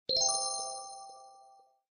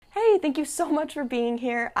Hey, thank you so much for being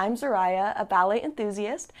here. I'm Zariah, a ballet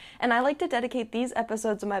enthusiast, and I like to dedicate these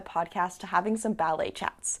episodes of my podcast to having some ballet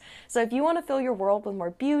chats. So if you want to fill your world with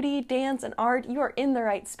more beauty, dance, and art, you are in the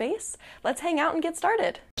right space. Let's hang out and get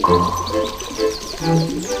started.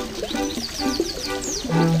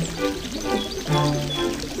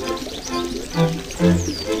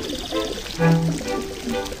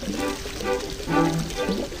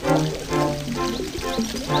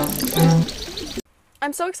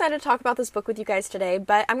 I'm so excited to talk about this book with you guys today,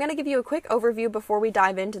 but I'm going to give you a quick overview before we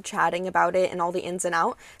dive into chatting about it and all the ins and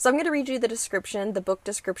outs. So I'm going to read you the book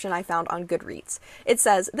description I found on Goodreads. It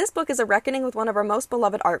says, "This book is a reckoning with one of our most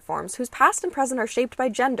beloved art forms, whose past and present are shaped by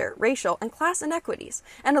gender, racial, and class inequities,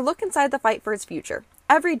 and a look inside the fight for its future.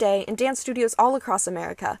 Every day, in dance studios all across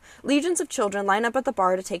America, legions of children line up at the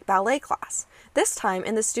bar to take ballet class. This time,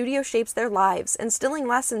 in the studio shapes their lives, instilling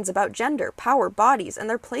lessons about gender, power, bodies, and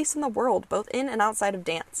their place in the world, both in and outside of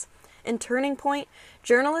dance." In Turning Point,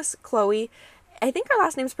 journalist Chloe, I think her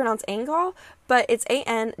last name's pronounced Angyal, but it's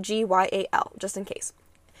Angyal, just in case.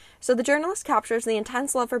 So the journalist captures the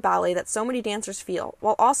intense love for ballet that so many dancers feel,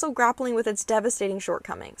 while also grappling with its devastating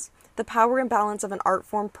shortcomings. The power imbalance of an art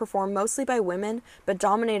form performed mostly by women, but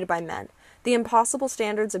dominated by men, the impossible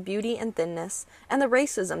standards of beauty and thinness, and the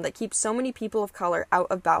racism that keeps so many people of color out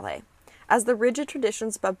of ballet. As the rigid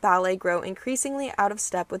traditions of ballet grow increasingly out of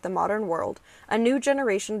step with the modern world, a new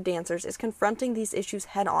generation of dancers is confronting these issues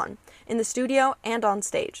head-on, in the studio and on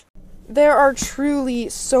stage. There are truly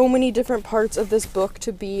so many different parts of this book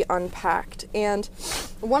to be unpacked, and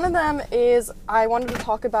one of them is I wanted to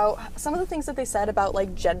talk about some of the things that they said about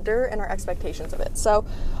like gender and our expectations of it. So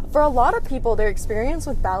for a lot of people, their experience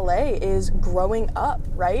with ballet is growing up,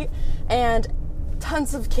 right? And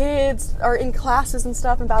tons of kids are in classes and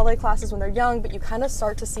stuff, in ballet classes when they're young, but you kind of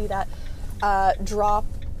start to see that drop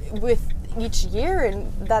with each year, and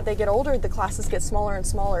that they get older, the classes get smaller and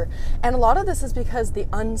smaller. And a lot of this is because the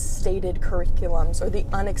unstated curriculums or the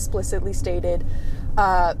unexplicitly stated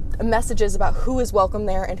messages about who is welcome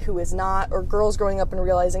there and who is not, or girls growing up and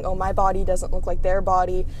realizing, oh, my body doesn't look like their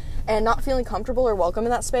body, and not feeling comfortable or welcome in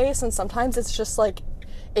that space. And sometimes it's just like,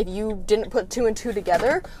 if you didn't put two and two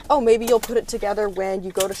together, oh, maybe you'll put it together when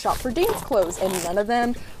you go to shop for dance clothes and none of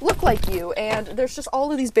them look like you. And there's just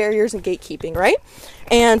all of these barriers and gatekeeping, right?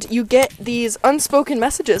 And you get these unspoken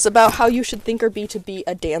messages about how you should think or be to be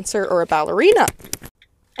a dancer or a ballerina.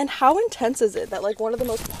 And how intense is it that like one of the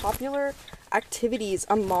most popular activities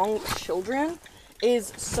among children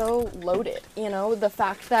is so loaded, you know, the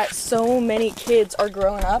fact that so many kids are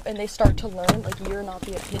growing up and they start to learn, like, you're not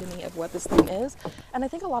the epitome of what this thing is. And I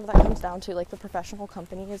think a lot of that comes down to, like, the professional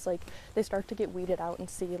companies, like, they start to get weeded out and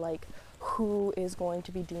see, like, who is going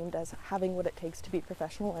to be deemed as having what it takes to be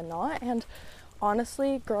professional and not. And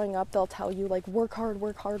honestly, growing up, they'll tell you, like, work hard,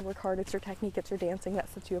 work hard, work hard. It's your technique, it's your dancing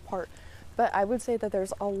that sets you apart. But I would say that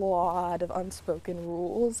there's a lot of unspoken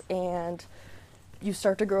rules, and you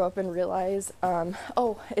start to grow up and realize,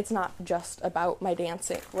 oh, it's not just about my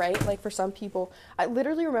dancing, right? Like for some people, I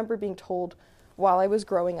literally remember being told while I was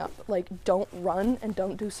growing up, like, don't run and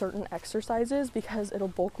don't do certain exercises because it'll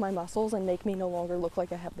bulk my muscles and make me no longer look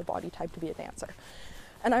like I have the body type to be a dancer.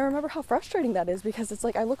 And I remember how frustrating that is, because it's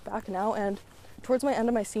like, I look back now and towards my end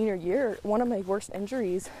of my senior year, one of my worst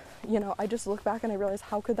injuries, you know, I just look back and I realize,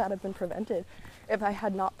 how could that have been prevented if I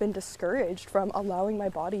had not been discouraged from allowing my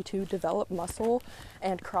body to develop muscle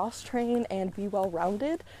and cross-train and be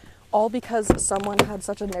well-rounded, all because someone had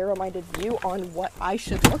such a narrow-minded view on what I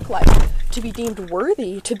should look like to be deemed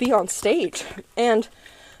worthy to be on stage. And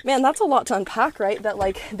man, that's a lot to unpack, right? That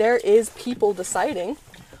like there is people deciding,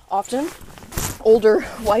 often older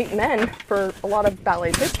white men for a lot of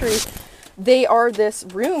ballet history, they are this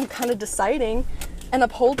room kind of deciding and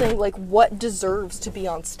upholding like what deserves to be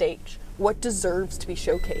on stage, what deserves to be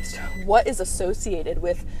showcased, what is associated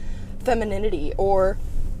with femininity or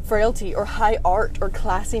frailty or high art or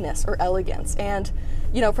classiness or elegance. And,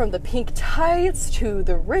 you know, from the pink tights to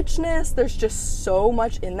the richness, there's just so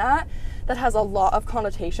much in that has a lot of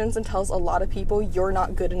connotations and tells a lot of people, you're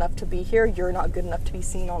not good enough to be here, you're not good enough to be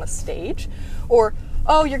seen on a stage, or,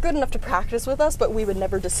 oh, you're good enough to practice with us, but we would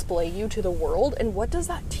never display you to the world. And what does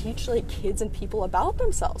that teach like kids and people about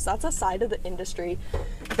themselves? That's a side of the industry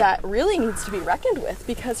that really needs to be reckoned with,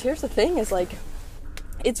 because here's the thing is like,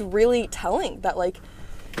 it's really telling that like,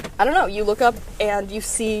 I don't know, you look up and you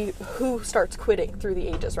see who starts quitting through the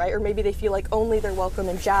ages, right? Or maybe they feel like only they're welcome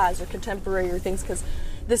in jazz or contemporary or things because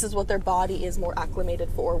this is what their body is more acclimated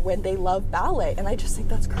for when they love ballet. And I just think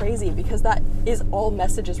that's crazy, because that is all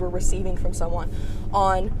messages we're receiving from someone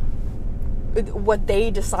on what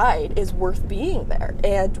they decide is worth being there.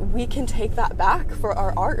 And we can take that back for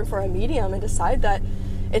our art and for our medium and decide that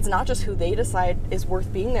it's not just who they decide is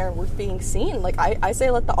worth being there and worth being seen. Like, I say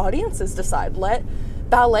let the audiences decide. Let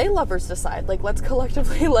ballet lovers decide. Like, let's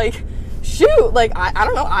collectively, like, shoot. Like, I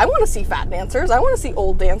don't know. I want to see fat dancers. I want to see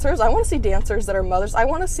old dancers. I want to see dancers that are mothers. I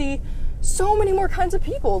want to see so many more kinds of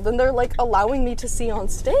people than they're, like, allowing me to see on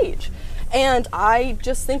stage. And I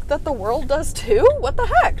just think that the world does too. What the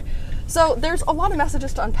heck? So there's a lot of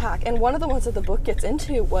messages to unpack, and one of the ones that the book gets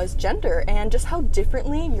into was gender and just how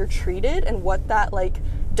differently you're treated and what that, like,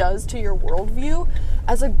 does to your worldview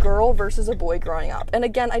as a girl versus a boy growing up. And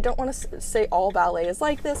again, I don't want to say all ballet is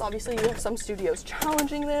like this. Obviously, you have some studios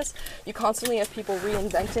challenging this. You constantly have people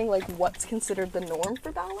reinventing, like, what's considered the norm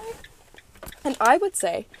for ballet. And I would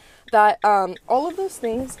say that all of those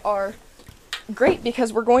things are great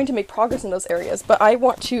because we're going to make progress in those areas, but I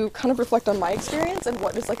want to kind of reflect on my experience and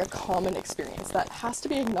what is, like, a common experience that has to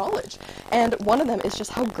be acknowledged. And one of them is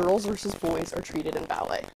just how girls versus boys are treated in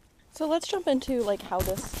ballet. So let's jump into, like, how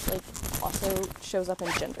this, like, also shows up in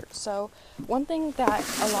gender. So one thing that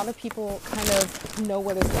a lot of people kind of know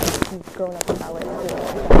what it's like growing up in ballet,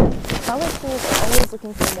 ballet schools are always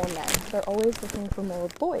looking for more men. They're always looking for more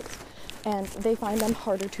boys, and they find them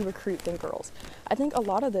harder to recruit than girls. I think a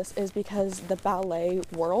lot of this is because the ballet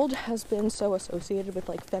world has been so associated with,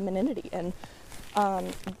 like, femininity and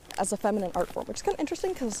as a feminine art form, which is kind of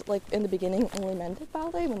interesting because, like, in the beginning only men did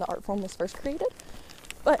ballet when the art form was first created.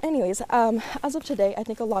 But anyways, as of today, I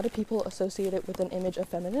think a lot of people associate it with an image of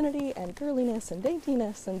femininity and girliness and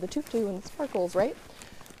daintiness and the tutu and the sparkles, right?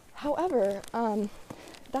 However,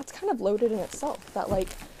 that's kind of loaded in itself, that, like,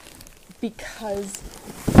 because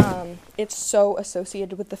it's so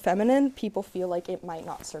associated with the feminine, people feel like it might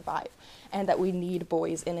not survive and that we need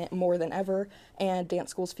boys in it more than ever, and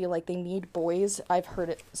dance schools feel like they need boys. I've heard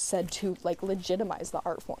it said to, like, legitimize the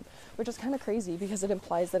art form, which is kind of crazy because it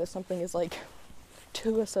implies that if something is, like,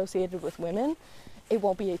 too associated with women, it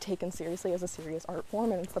won't be taken seriously as a serious art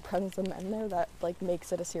form, and it's the presence of men there that, like,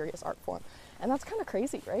 makes it a serious art form. And that's kind of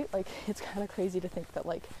crazy, right? Like, it's kind of crazy to think that,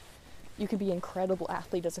 like, you could be an incredible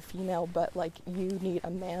athlete as a female, but, like, you need a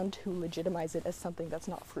man to legitimize it as something that's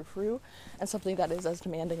not frou-frou and something that is as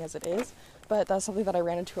demanding as it is. But that's something that I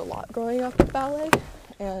ran into a lot growing up with ballet.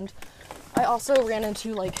 And I also ran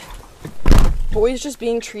into, like, boys just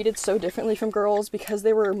being treated so differently from girls because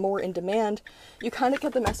they were more in demand. You kind of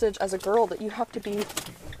get the message as a girl that you have to be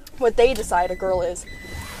what they decide a girl is,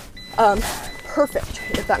 perfect,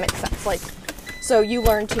 if that makes sense. Like, so you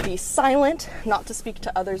learn to be silent, not to speak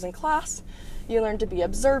to others in class. You learn to be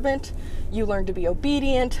observant. You learn to be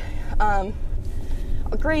obedient,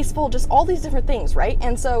 graceful, just all these different things, right?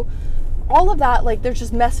 And so all of that, like, there's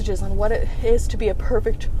just messages on what it is to be a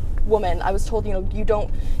perfect woman. I was told, you know, you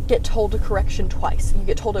don't get told a correction twice. You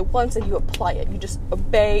get told it once and you apply it. You just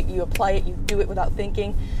obey, you apply it, you do it without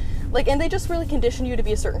thinking. Like, and they just really condition you to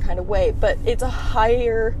be a certain kind of way. But it's a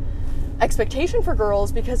higher expectation for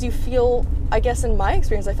girls because you feel, I guess in my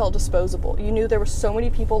experience, I felt disposable. You knew there were so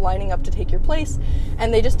many people lining up to take your place,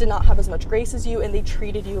 and they just did not have as much grace as you, and they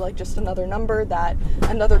treated you like just another number that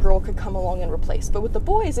another girl could come along and replace. But with the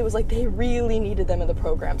boys, it was like they really needed them in the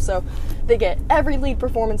program. So they get every lead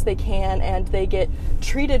performance they can, and they get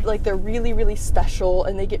treated like they're really, really special,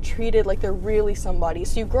 and they get treated like they're really somebody.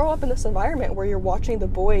 So you grow up in this environment where you're watching the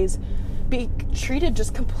boys be treated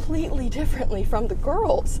just completely differently from the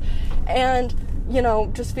girls, and, you know,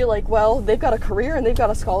 just feel like, well, they've got a career and they've got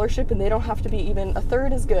a scholarship and they don't have to be even a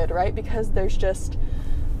third as good, right? Because there's just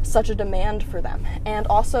such a demand for them. And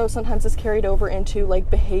also sometimes it's carried over into, like,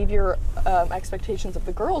 behavior expectations of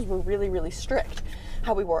the girls were really, really strict.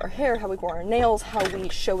 How we wore our hair, how we wore our nails, how we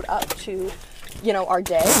showed up to, you know, our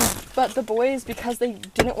day. But the boys, because they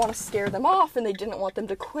didn't want to scare them off and they didn't want them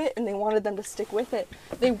to quit and they wanted them to stick with it,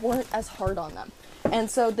 they weren't as hard on them. And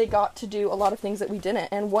so they got to do a lot of things that we didn't.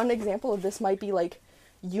 And one example of this might be, like,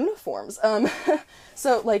 uniforms.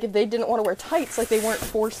 So, like, if they didn't want to wear tights, like, they weren't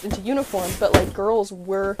forced into uniform, but, like, girls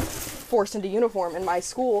were forced into uniform in my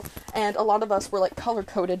school, and a lot of us were, like,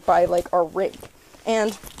 color-coded by, like, our rank.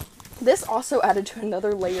 And this also added to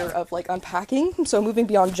another layer of, like, unpacking. So moving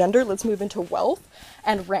beyond gender, let's move into wealth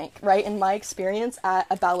and rank, right? In my experience at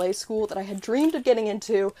a ballet school that I had dreamed of getting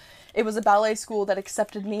into, it was a ballet school that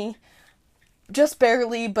accepted me just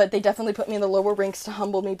barely, but they definitely put me in the lower ranks to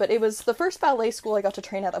humble me. But it was the first ballet school I got to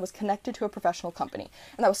train at that was connected to a professional company.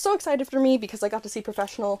 And that was so excited for me because I got to see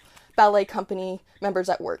professional ballet company members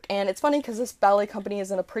at work. And it's funny because this ballet company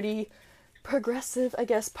is in a pretty progressive, I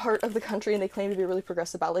guess, part of the country, and they claim to be a really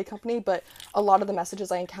progressive ballet company, but a lot of the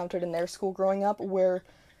messages I encountered in their school growing up were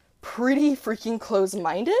pretty freaking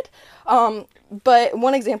close-minded. But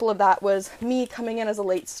one example of that was me coming in as a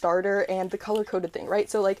late starter and the color-coded thing, right?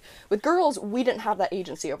 So like with girls, we didn't have that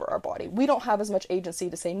agency over our body. We don't have as much agency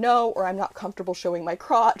to say no, or I'm not comfortable showing my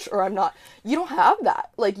crotch, or you don't have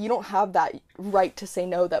that. Like, you don't have that right to say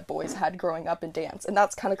no that boys had growing up in dance. And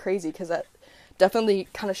that's kind of crazy because that definitely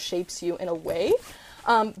kind of shapes you in a way.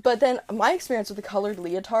 But then my experience with the colored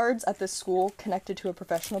leotards at this school connected to a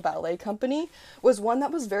professional ballet company was one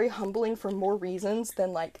that was very humbling for more reasons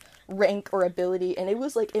than like rank or ability. And it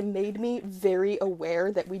was like, it made me very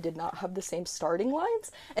aware that we did not have the same starting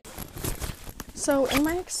lines. So in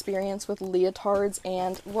my experience with leotards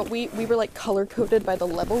and what we were like color coded by the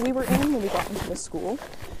level we were in when we got into the school.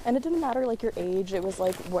 And it didn't matter like your age. It was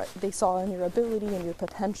like what they saw in your ability and your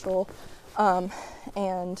potential,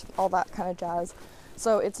 and all that kind of jazz.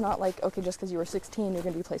 So it's not like, okay, just because you were 16, you're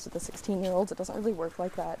going to be placed with the 16-year-olds. It doesn't really work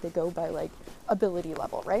like that. They go by, like, ability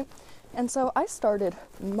level, right? And so I started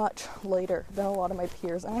much later than a lot of my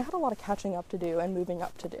peers, and I had a lot of catching up to do and moving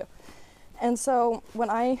up to do. And so when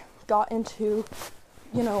I got into,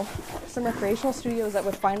 you know, some recreational studios that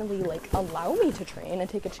would finally, like, allow me to train and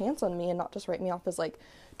take a chance on me and not just write me off as, like,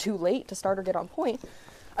 too late to start or get on point,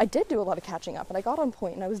 I did do a lot of catching up, and I got on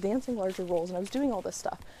point, and I was dancing larger roles, and I was doing all this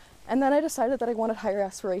stuff. And then I decided that I wanted higher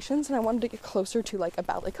aspirations and I wanted to get closer to like a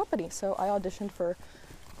ballet company. So I auditioned for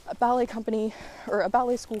a ballet company, or a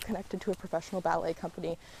ballet school connected to a professional ballet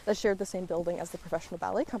company that shared the same building as the professional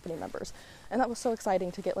ballet company members. And that was so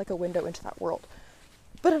exciting to get like a window into that world.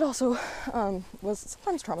 But it also was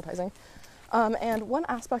sometimes traumatizing. And one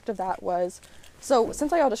aspect of that was, so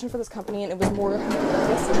since I auditioned for this company and it was more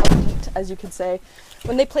elite, as you could say,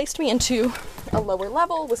 when they placed me into a lower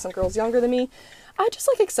level with some girls younger than me, I just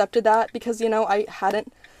like accepted that because, you know, I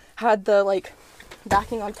hadn't had the like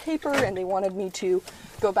backing on paper and they wanted me to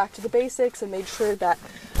go back to the basics and made sure that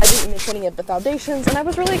I didn't miss any of the foundations, and I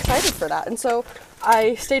was really excited for that. And so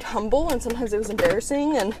I stayed humble, and sometimes it was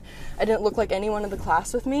embarrassing and I didn't look like anyone in the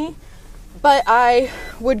class with me, but I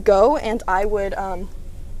would go and I would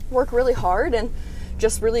work really hard and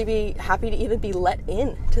just really be happy to even be let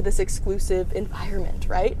in to this exclusive environment,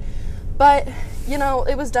 right? But, you know,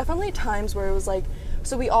 it was definitely times where it was like,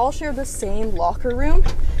 so we all shared the same locker room,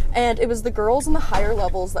 and it was the girls in the higher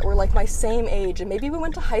levels that were like my same age, and maybe we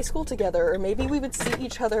went to high school together, or maybe we would see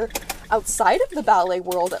each other outside of the ballet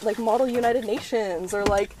world at like Model United Nations or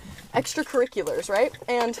like extracurriculars, right?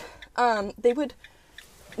 And they would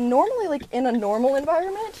normally, like in a normal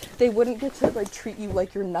environment, they wouldn't get to like treat you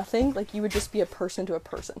like you're nothing. Like you would just be a person to a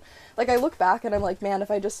person. Like I look back and I'm like, man,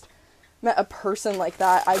 if I just met a person like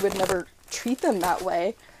that, I would never treat them that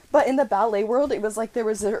way. But in the ballet world, it was like there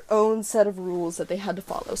was their own set of rules that they had to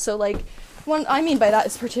follow. So like, what I mean by that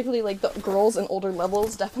is particularly like the girls in older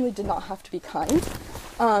levels definitely did not have to be kind.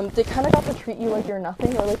 They kind of got to treat you like you're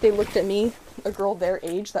nothing, or like they looked at me, a girl their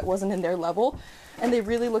age that wasn't in their level, and they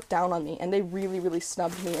really looked down on me, and they really, really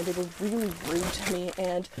snubbed me, and they were really rude to me,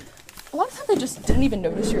 and a lot of times they just didn't even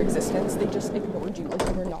notice your existence. They just ignored you like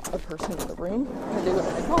you were not a person in the room. And they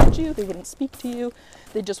wouldn't acknowledge you, they wouldn't speak to you,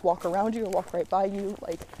 they'd just walk around you or walk right by you,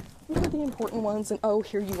 like, you were the important ones, and oh,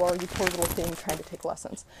 here you are, you poor little thing trying to take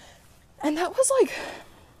lessons. And that was like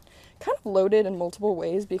kind of loaded in multiple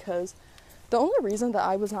ways, because the only reason that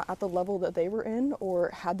I was not at the level that they were in or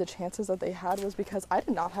had the chances that they had was because I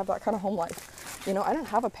did not have that kind of home life. You know, I didn't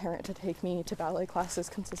have a parent to take me to ballet classes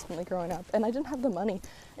consistently growing up, and I didn't have the money.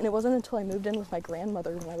 And it wasn't until I moved in with my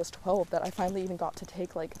grandmother when I was 12 that I finally even got to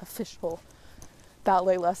take like official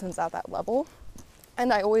ballet lessons at that level.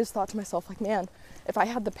 And I always thought to myself, like, man, if I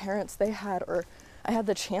had the parents they had, or I had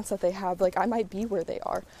the chance that they have, like, I might be where they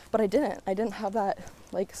are. But I didn't have that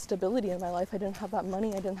like stability in my life. I didn't have that money.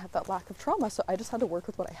 I didn't have that lack of trauma. So I just had to work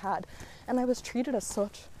with what I had, and I was treated as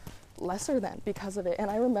such lesser than because of it. And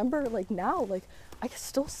I remember, like, now, like, I can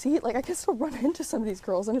still see it, like, I can still run into some of these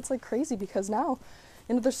girls, and it's like crazy because now,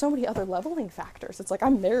 you know, there's so many other leveling factors. It's like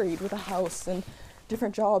I'm married with a house and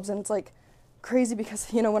different jobs, and it's like crazy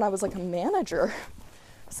because, you know, when I was like a manager,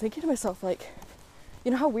 I was thinking to myself, like,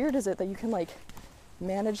 you know, how weird is it that you can like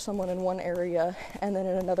manage someone in one area and then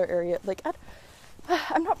in another area, like,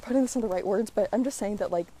 I'm not putting this in the right words, but I'm just saying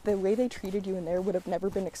that like the way they treated you in there would have never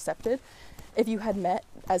been accepted if you had met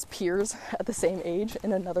as peers at the same age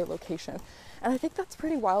in another location. And I think that's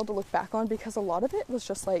pretty wild to look back on, because a lot of it was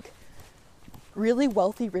just like really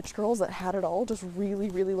wealthy rich girls that had it all just really,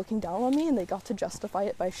 really looking down on me, and they got to justify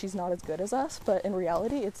it by she's not as good as us, but in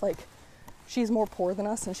reality it's like she's more poor than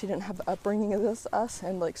us and she didn't have the upbringing as us,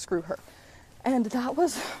 and like screw her. And that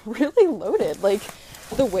was really loaded, like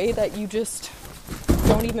the way that you just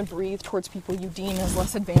don't even breathe towards people you deem as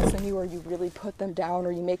less advanced than you, or you really put them down,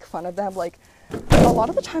 or you make fun of them. Like, a lot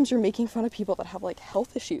of the times you're making fun of people that have like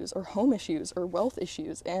health issues or home issues or wealth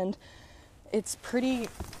issues, and it's pretty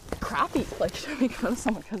crappy, like, to make fun of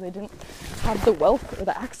someone because they didn't have the wealth or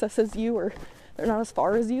the access as you, or they're not as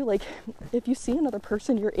far as you. Like, if you see another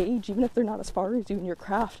person your age, even if they're not as far as you in your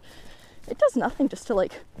craft, it does nothing just to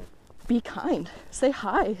like be kind, say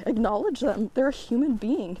hi, acknowledge them. They're a human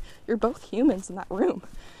being. You're both humans in that room.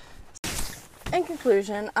 In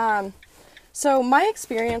conclusion, so my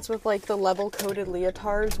experience with like the level coded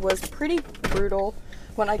leotards was pretty brutal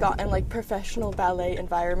when I got in like professional ballet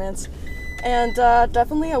environments, and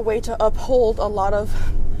definitely a way to uphold a lot of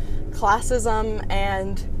classism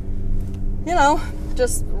and, you know,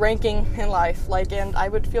 just ranking in life. Like, and I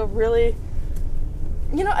would feel really,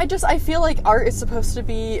 you know, I feel like art is supposed to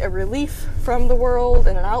be a relief from the world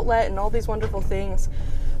and an outlet and all these wonderful things,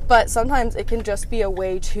 but sometimes it can just be a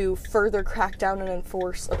way to further crack down and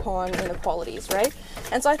enforce upon inequalities, right?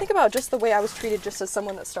 And so I think about just the way I was treated just as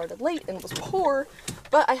someone that started late and was poor,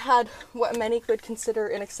 but I had what many could consider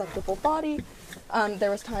an acceptable body.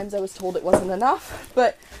 There was times I was told it wasn't enough,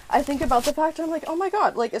 but I think about the fact, I'm like, oh my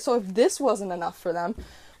god, like, so if this wasn't enough for them,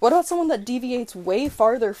 what about someone that deviates way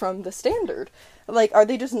farther from the standard? Like, are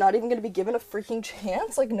they just not even going to be given a freaking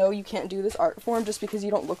chance? Like, no, you can't do this art form just because you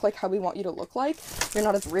don't look like how we want you to look like. You're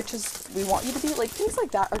not as rich as we want you to be. Like, things like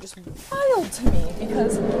that are just wild to me,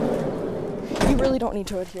 because you really don't need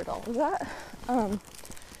to adhere to all of that.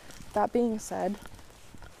 That being said,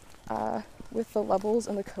 with the levels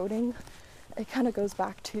and the coding, it kind of goes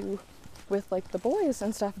back to with, like, the boys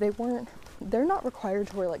and stuff. They're not required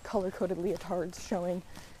to wear, like, color-coded leotards showing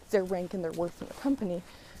their rank and their worth in the company.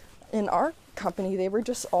 In our company, they were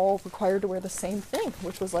just all required to wear the same thing,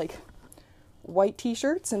 which was like white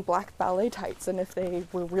t-shirts and black ballet tights. And if they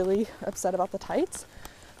were really upset about the tights,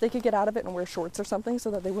 they could get out of it and wear shorts or something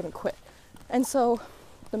so that they wouldn't quit. And so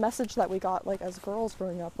the message that we got, like, as girls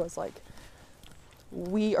growing up was like,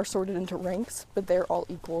 we are sorted into ranks, but they're all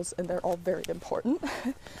equals and they're all very important.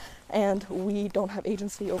 And we don't have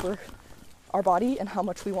agency over our body and how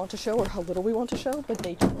much we want to show or how little we want to show, but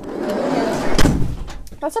they do.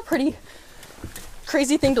 And that's a pretty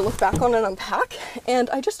crazy thing to look back on and unpack, and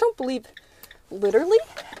I just don't believe literally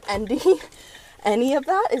any of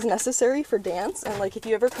that is necessary for dance. And like, if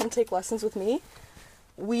you ever come take lessons with me,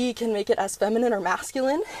 we can make it as feminine or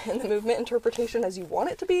masculine in the movement interpretation as you want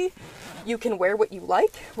it to be. You can wear what you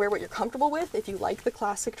like, wear what you're comfortable with. If you like the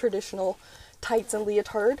classic traditional tights and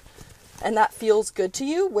leotard and that feels good to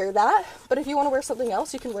you, wear that. But if you want to wear something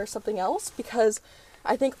else, you can wear something else, because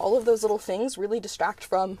I think all of those little things really distract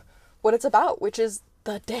from what it's about, which is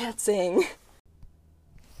the dancing.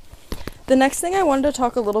 The next thing I wanted to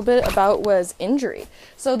talk a little bit about was injury.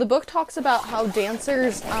 So the book talks about how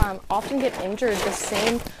dancers often get injured the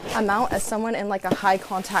same amount as someone in like a high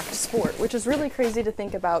contact sport, which is really crazy to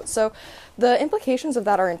think about. So the implications of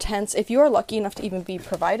that are intense. If you are lucky enough to even be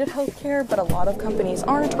provided healthcare, but a lot of companies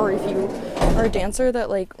aren't, or if you are a dancer that,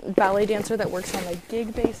 like, ballet dancer that works on a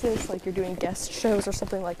gig basis, like you're doing guest shows or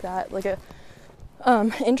something like that, like a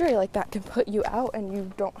injury like that can put you out and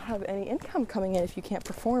you don't have any income coming in if you can't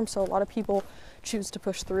perform. So a lot of people choose to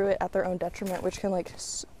push through it at their own detriment, which can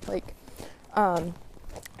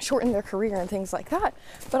shorten their career and things like that.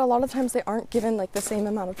 But a lot of times they aren't given like the same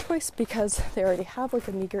amount of choice because they already have like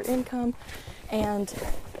a meager income. And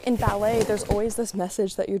in ballet, there's always this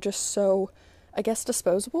message that you're just so, I guess,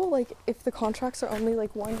 disposable. Like, if the contracts are only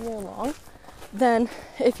like 1 year long, then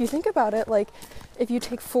if you think about it, like, if you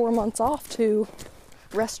take 4 months off to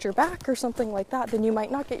rest your back or something like that, then you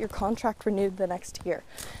might not get your contract renewed the next year.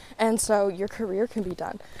 And so your career can be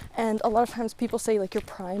done. And a lot of times people say like your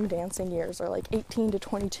prime dancing years are like 18 to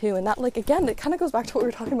 22. And that, like, again, it kind of goes back to what we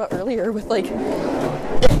were talking about earlier with like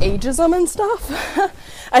ageism and stuff.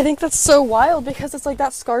 I think that's so wild because it's like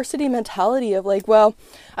that scarcity mentality of like, well,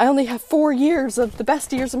 I only have 4 years of the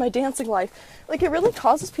best years of my dancing life. Like, it really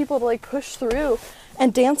causes people to like push through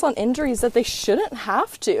and dance on injuries that they shouldn't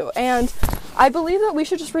have to. And I believe that we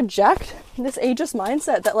should just reject this ageist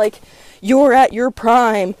mindset that like you're at your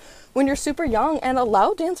prime when you're super young, and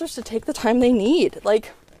allow dancers to take the time they need.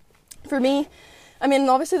 Like, for me, I mean,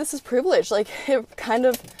 obviously this is privilege. Like, it kind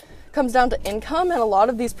of comes down to income, and a lot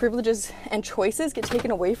of these privileges and choices get taken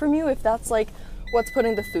away from you if that's like what's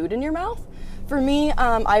putting the food in your mouth. For me,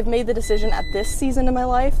 I've made the decision at this season in my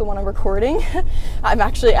life, the one I'm recording, I'm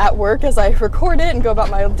actually at work as I record it and go about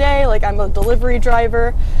my day. Like, I'm a delivery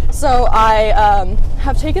driver. So I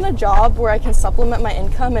have taken a job where I can supplement my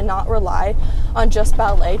income and not rely on just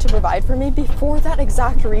ballet to provide for me, for that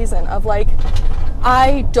exact reason of like,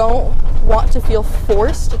 I don't want to feel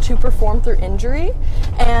forced to perform through injury,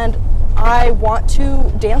 and I want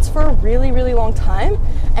to dance for a really, really long time.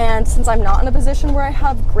 And since I'm not in a position where I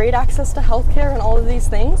have great access to healthcare and all of these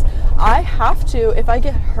things, I have to, if I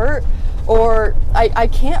get hurt or I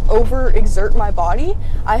can't overexert my body,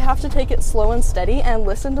 I have to take it slow and steady and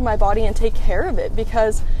listen to my body and take care of it,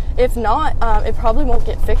 because if not, it probably won't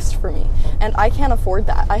get fixed for me. And I can't afford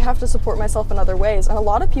that. I have to support myself in other ways. And a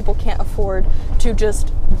lot of people can't afford to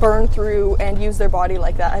just burn through and use their body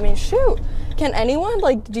like that. I mean, shoot, can anyone,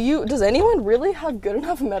 like, does anyone really have good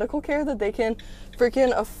enough medical care that they can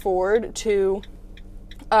freaking afford to,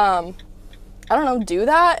 I don't know, do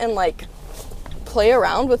that and, like, play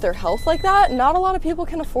around with their health like that? Not a lot of people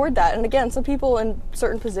can afford that. And again, some people in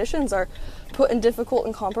certain positions are put in difficult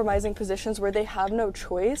and compromising positions where they have no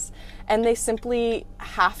choice and they simply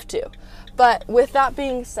have to. But with that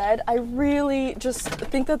being said, I really just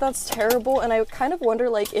think that that's terrible, and I kind of wonder,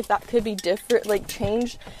 like, if that could be different, like,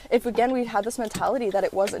 changed, if again we had this mentality that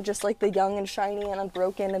it wasn't just like the young and shiny and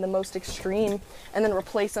unbroken and the most extreme and then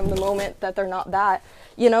replace them the moment that they're not that.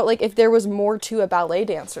 You know, like, if there was more to a ballet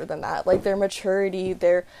dancer than that, like their maturity,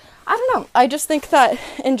 I don't know. I just think that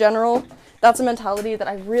in general, that's a mentality that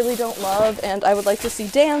I really don't love, and I would like to see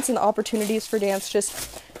dance and the opportunities for dance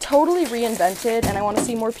just totally reinvented. And I want to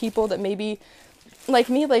see more people that maybe, like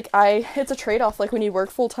me, it's a trade-off. Like, when you work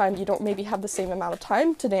full-time, you don't maybe have the same amount of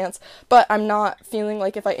time to dance, but I'm not feeling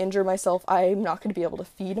like if I injure myself, I'm not going to be able to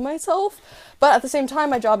feed myself. But at the same time,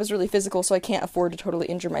 my job is really physical, so I can't afford to totally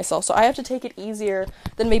injure myself. So I have to take it easier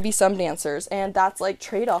than maybe some dancers, and that's, like,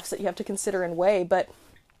 trade-offs that you have to consider and weigh. But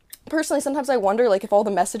personally, sometimes I wonder, like, if all the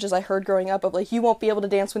messages I heard growing up of, like, you won't be able to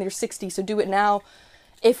dance when you're 60, so do it now,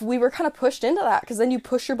 if we were kind of pushed into that, because then you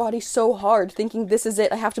push your body so hard thinking this is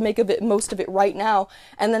it, I have to make most of it right now,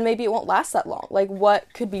 and then maybe it won't last that long. Like,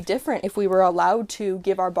 what could be different if we were allowed to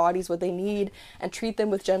give our bodies what they need and treat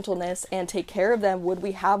them with gentleness and take care of them? Would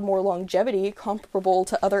we have more longevity comparable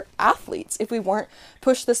to other athletes if we weren't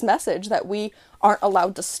pushed this message that we aren't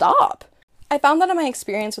allowed to stop? I found that in my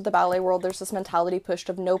experience with the ballet world, there's this mentality pushed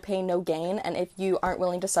of no pain, no gain, and if you aren't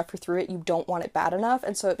willing to suffer through it, you don't want it bad enough,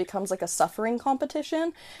 and so it becomes like a suffering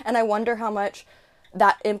competition. And I wonder how much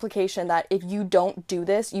that implication that if you don't do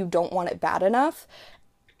this, you don't want it bad enough,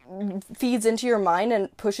 feeds into your mind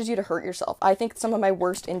and pushes you to hurt yourself. I think some of my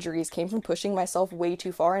worst injuries came from pushing myself way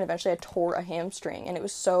too far, and eventually I tore a hamstring, and it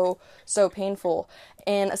was so painful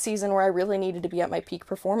in a season where I really needed to be at my peak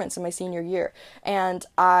performance in my senior year. And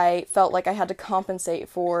I felt like I had to compensate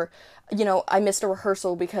for, you know, I missed a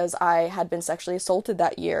rehearsal because I had been sexually assaulted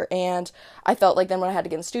that year, and I felt like then when I had to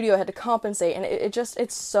get in the studio, I had to compensate, and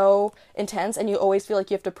it's so intense, and you always feel like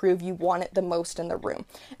you have to prove you want it the most in the room.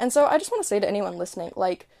 And so I just want to say to anyone listening,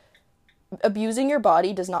 like, abusing your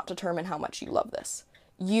body does not determine how much you love this.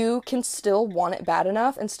 You can still want it bad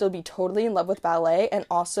enough and still be totally in love with ballet, and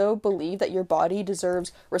also believe that your body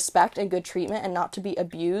deserves respect and good treatment and not to be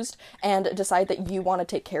abused, and decide that you want to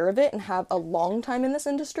take care of it and have a long time in this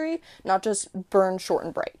industry, not just burn short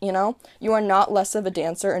and bright, you know? You are not less of a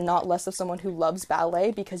dancer and not less of someone who loves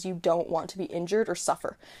ballet because you don't want to be injured or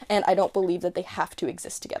suffer. And I don't believe that they have to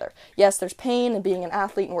exist together. Yes, there's pain in being an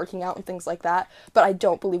athlete and working out and things like that, but I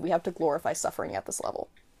don't believe we have to glorify suffering at this level.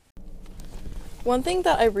 One thing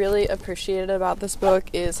that I really appreciated about this book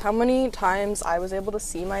is how many times I was able to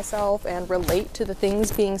see myself and relate to the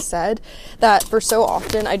things being said, that for so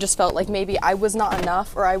often I just felt like maybe I was not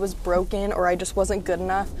enough, or I was broken, or I just wasn't good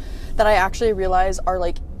enough, that I actually realized are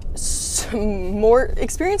like more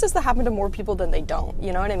experiences that happen to more people than they don't,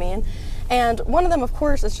 you know what I mean? And one of them, of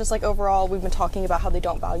course, is just like overall, we've been talking about how they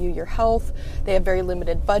don't value your health. They have very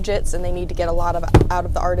limited budgets, and they need to get a lot out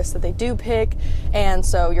of the artists that they do pick. And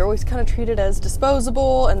so you're always kind of treated as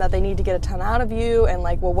disposable, and that they need to get a ton out of you. And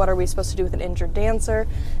like, well, what are we supposed to do with an injured dancer?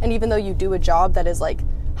 And even though you do a job that is like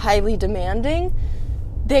highly demanding,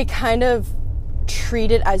 they kind of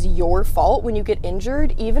treat it as your fault when you get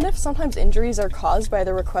injured, even if sometimes injuries are caused by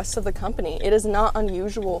the requests of the company. It is not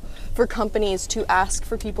unusual for companies to ask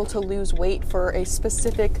for people to lose weight for a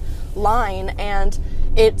specific line, and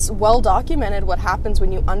it's well documented what happens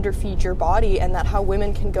when you underfeed your body, and that how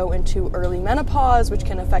women can go into early menopause, which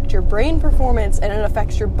can affect your brain performance, and it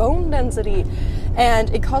affects your bone density,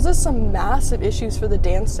 and it causes some massive issues for the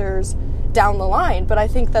dancers down the line. But I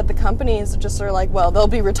think that the companies just are like, well, they'll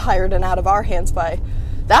be retired and out of our hands by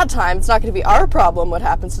that time. It's not going to be our problem what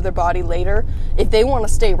happens to their body later. If they want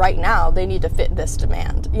to stay right now, they need to fit this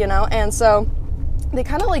demand, you know? And so they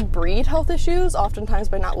kind of like breed health issues, oftentimes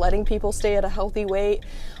by not letting people stay at a healthy weight.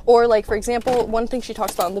 Or like, for example, one thing she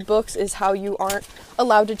talks about in the books is how you aren't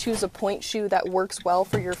allowed to choose a point shoe that works well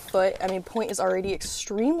for your foot. I mean, point is already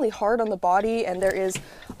extremely hard on the body, and there is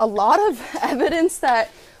a lot of evidence that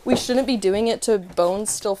we shouldn't be doing it to bones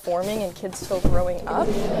still forming and kids still growing up.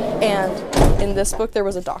 And in this book, there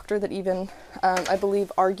was a doctor that even, I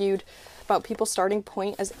believe, argued about people starting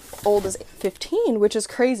point as old as 15, which is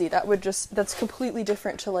crazy. That's completely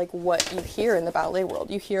different to like what you hear in the ballet world.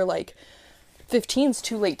 You hear like 15's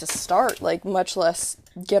too late to start, like much less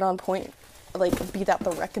get on point, like be that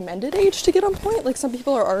the recommended age to get on point. Like some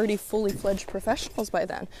people are already fully fledged professionals by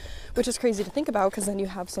then, which is crazy to think about, because then you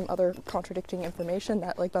have some other contradicting information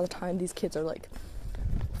that like by the time these kids are like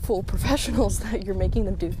full professionals, that you're making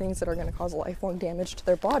them do things that are going to cause lifelong damage to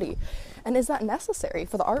their body. And is that necessary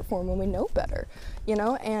for the art form when we know better, you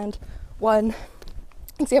know? And one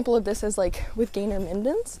example of this is like with Gaynor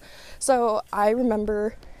Mindens. So I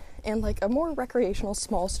remember in like a more recreational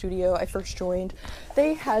small studio I first joined,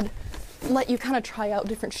 they had let you kind of try out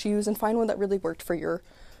different shoes and find one that really worked for your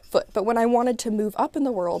foot. But when I wanted to move up in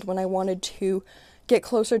the world, when I wanted to get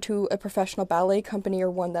closer to a professional ballet company or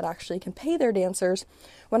one that actually can pay their dancers,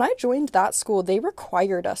 when I joined that school, they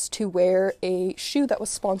required us to wear a shoe that was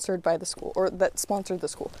sponsored by the school, or that sponsored the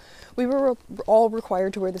school. We were all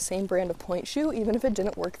required to wear the same brand of point shoe, even if it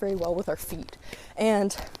didn't work very well with our feet.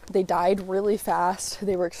 And they died really fast.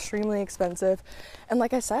 They were extremely expensive. And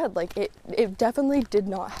like I said, like it definitely did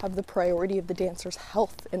not have the priority of the dancer's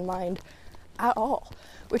health in mind at all,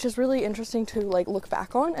 which is really interesting to like look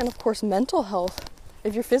back on. And of course, mental health,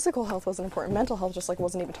 if your physical health wasn't important, mental health just like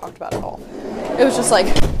wasn't even talked about at all. It was just like,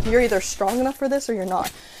 you're either strong enough for this or you're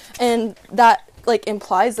not. And that like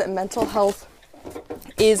implies that mental health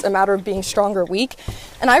is a matter of being strong or weak.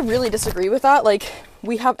 And I really disagree with that. Like,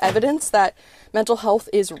 we have evidence that mental health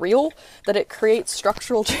is real, that it creates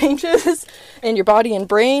structural changes in your body and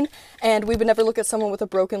brain. And we would never look at someone with a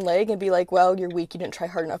broken leg and be like, well, you're weak, you didn't try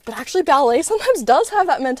hard enough. But actually ballet sometimes does have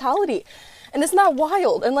that mentality. And isn't that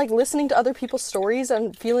wild? And like listening to other people's stories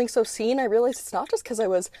and feeling so seen, I realized it's not just because I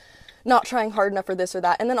was not trying hard enough for this or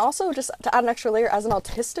that. And then also, just to add an extra layer, as an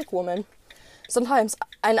autistic woman, sometimes,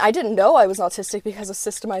 and I didn't know I was autistic because of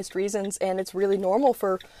systemized reasons, and it's really normal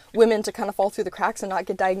for women to kind of fall through the cracks and not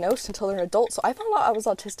get diagnosed until they're an adult. So I found out I was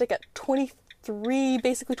autistic at 23,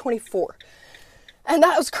 basically 24. And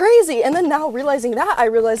that was crazy. And then now realizing that, I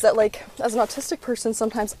realized that like, as an autistic person,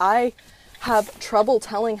 sometimes I have trouble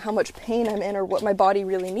telling how much pain I'm in or what my body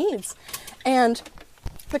really needs. And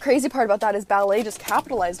the crazy part about that is ballet just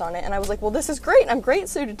capitalized on it. And I was like, well, this is great. I'm great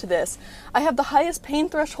suited to this. I have the highest pain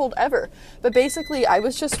threshold ever. But basically, I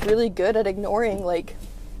was just really good at ignoring like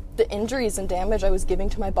the injuries and damage I was giving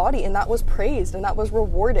to my body. And that was praised and that was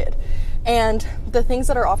rewarded. And the things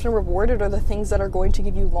that are often rewarded are the things that are going to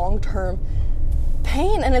give you long-term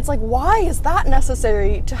pain. And it's like, why is that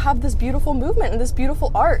necessary to have this beautiful movement and this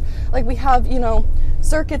beautiful art? Like, we have, you know,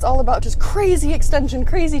 circuits all about just crazy extension,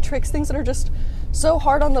 crazy tricks, things that are just so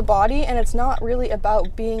hard on the body, and it's not really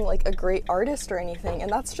about being like a great artist or anything.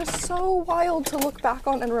 And that's just so wild to look back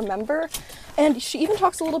on and remember. And she even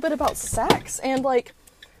talks a little bit about sex and like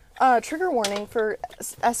trigger warning for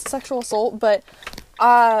sexual assault, but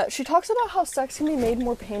she talks about how sex can be made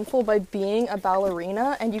more painful by being a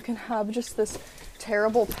ballerina, and you can have just this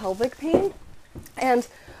terrible pelvic pain. And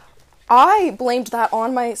I blamed that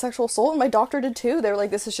on my sexual assault, and my doctor did too. They were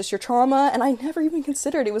like, this is just your trauma. And I never even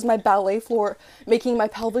considered it was my ballet floor making my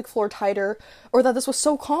pelvic floor tighter, or that this was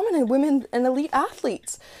so common in women and elite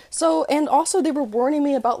athletes. So, and also they were warning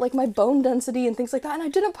me about like my bone density and things like that. And I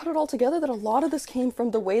didn't put it all together that a lot of this came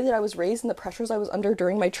from the way that I was raised and the pressures I was under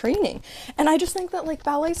during my training. And I just think that like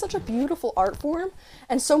ballet is such a beautiful art form,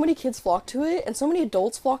 and so many kids flock to it and so many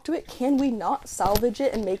adults flock to it. Can we not salvage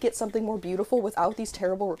it and make it something more beautiful without these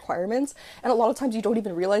terrible requirements? And a lot of times you don't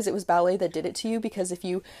even realize it was ballet that did it to you, because if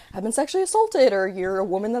you have been sexually assaulted, or you're a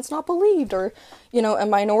woman that's not believed, or, you know, and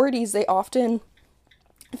minorities, they often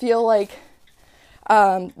feel like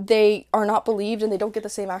they are not believed and they don't get the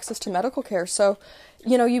same access to medical care. So,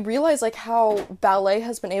 you know, you realize like how ballet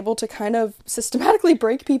has been able to kind of systematically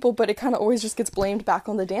break people, but it kind of always just gets blamed back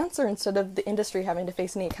on the dancer instead of the industry having to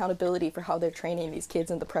face any accountability for how they're training these kids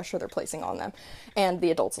and the pressure they're placing on them, and the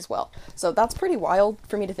adults as well. So that's pretty wild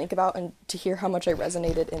for me to think about, and to hear how much I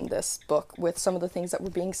resonated in this book with some of the things that were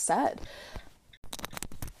being said.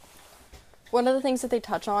 One of the things that they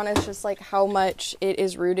touch on is just like how much it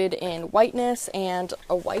is rooted in whiteness and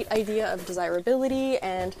a white idea of desirability,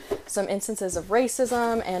 and some instances of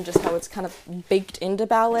racism, and just how it's kind of baked into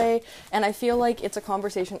ballet. And I feel like it's a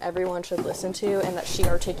conversation everyone should listen to, and that she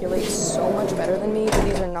articulates so much better than me. But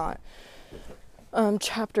these are not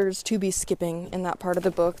chapters to be skipping in that part of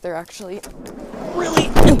the book. They're actually really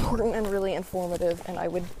important and really informative, and I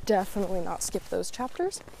would definitely not skip those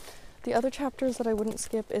chapters. The other chapters that I wouldn't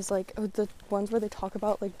skip is like the ones where they talk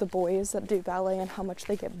about like the boys that do ballet and how much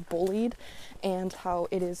they get bullied, and how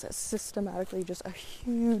it is systematically just a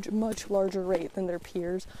huge, much larger rate than their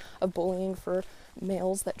peers of bullying for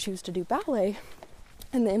males that choose to do ballet.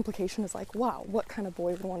 And the implication is like, wow, what kind of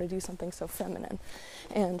boy would want to do something so feminine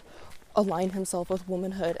and align himself with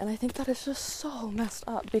womanhood? And I think that is just so messed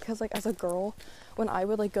up, because like as a girl, when I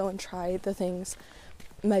would like go and try the things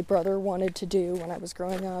my brother wanted to do when I was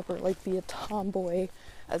growing up, or like be a tomboy,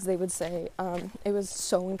 as they would say, it was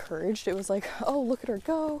so encouraged. It was like, oh, look at her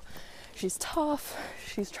go, she's tough,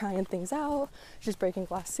 she's trying things out, she's breaking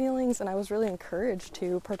glass ceilings. And I was really encouraged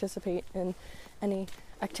to participate in any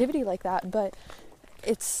activity like that. But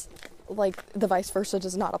it's like the vice versa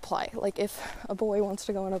does not apply. Like if a boy wants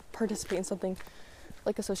to go and participate in something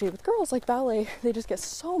like associated with girls like ballet, they just get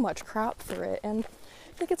so much crap for it. And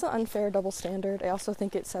I think it's an unfair double standard. I also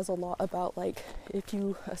think it says a lot about like if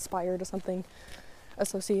you aspire to something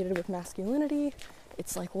associated with masculinity,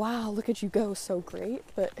 it's like, wow, look at you go, so great.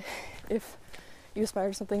 But if you aspire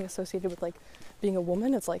to something associated with like being a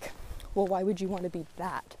woman, it's like, well, why would you want to be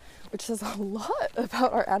that? Which says a lot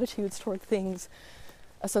about our attitudes toward things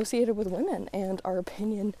associated with women, and our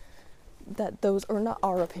opinion that those, or not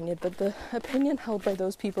our opinion, but the opinion held by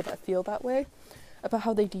those people that feel that way about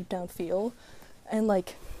how they deep down feel. And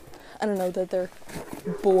like, I don't know, that their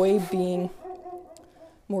boy being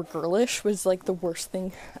more girlish was like the worst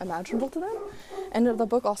thing imaginable to them. And the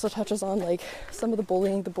book also touches on like some of the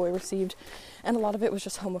bullying the boy received, and a lot of it was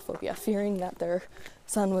just homophobia, fearing that their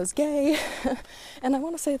son was gay. And I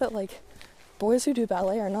want to say that like boys who do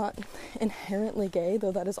ballet are not inherently gay,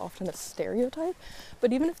 though that is often a stereotype.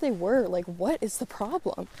 But even if they were, like, what is the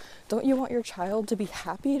problem? Don't you want your child to be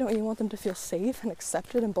happy? Don't you want them to feel safe and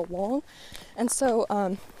accepted and belong? And so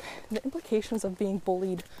the implications of being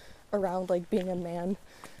bullied around like being a man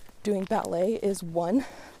doing ballet is, 1,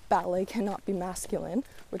 ballet cannot be masculine,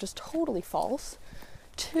 which is totally false.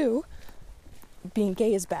 2, being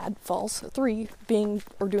gay is bad, false. 3, being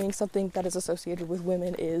or doing something that is associated with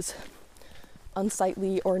women is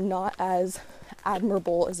unsightly or not as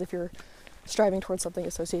admirable as if you're striving towards something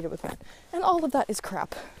associated with men. And all of that is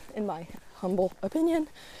crap, in my humble opinion.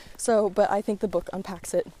 So, but I think the book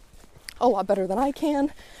unpacks it a lot better than I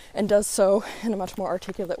can, and does so in a much more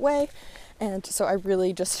articulate way. And so I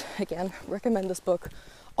really just, again, recommend this book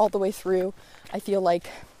all the way through. I feel like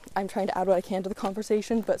I'm trying to add what I can to the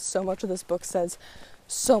conversation, but so much of this book says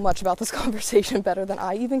so much about this conversation better than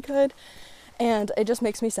I even could. And it just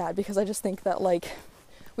makes me sad, because I just think that like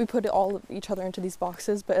we put all of each other into these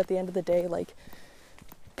boxes, but at the end of the day, like,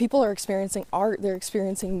 people are experiencing art, they're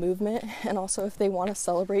experiencing movement, and also if they want to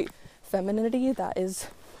celebrate femininity, that is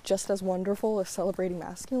just as wonderful as celebrating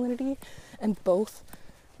masculinity. And both,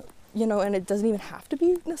 you know, and it doesn't even have to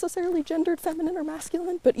be necessarily gendered feminine or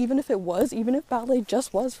masculine, but even if it was, even if ballet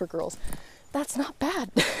just was for girls, that's not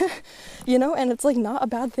bad. You know, and it's like not a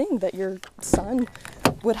bad thing that your son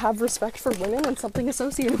would have respect for women and something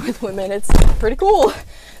associated with women. It's pretty cool.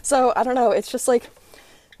 So I don't know, it's just like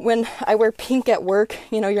when I wear pink at work,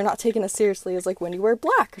 you know, you're not taken as seriously as like when you wear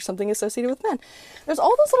black or something associated with men. There's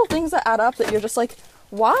all those little things that add up that you're just like,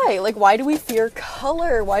 why? Like, why do we fear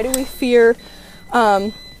color? Why do we fear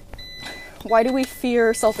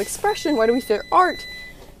self-expression? Why do we fear art?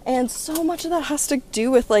 And so much of that has to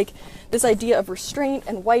do with like this idea of restraint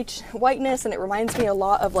and whiteness, and it reminds me a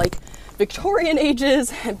lot of like Victorian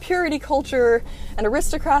ages and purity culture and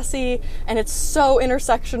aristocracy, and it's so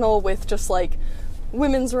intersectional with just like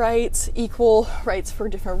women's rights, equal rights for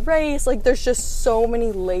different race. Like, there's just so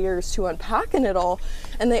many layers to unpack in it all,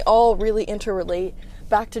 and they all really interrelate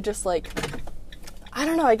back to just like, I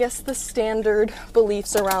don't know, I guess the standard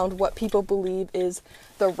beliefs around what people believe is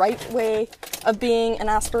the right way of being an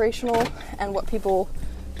aspirational and what people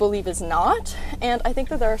believe is not. And I think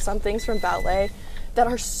that there are some things from ballet that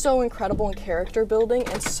are so incredible in character building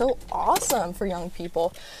and so awesome for young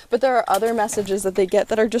people. But there are other messages that they get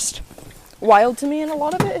that are just wild to me, and a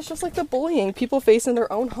lot of it is just like the bullying people face in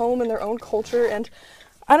their own home and their own culture. And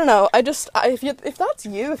I don't know, if that's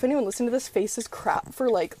you, if anyone listening to this faces crap for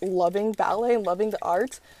like loving ballet and loving the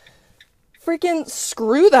arts, freaking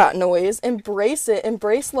screw that noise, embrace it,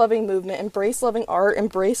 embrace loving movement, embrace loving art,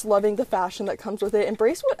 embrace loving the fashion that comes with it,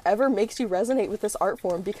 embrace whatever makes you resonate with this art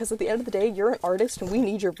form, because at the end of the day, you're an artist and we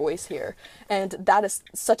need your voice here. And that is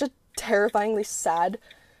such a terrifyingly sad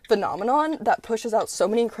phenomenon that pushes out so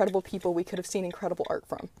many incredible people we could have seen incredible art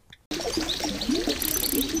from.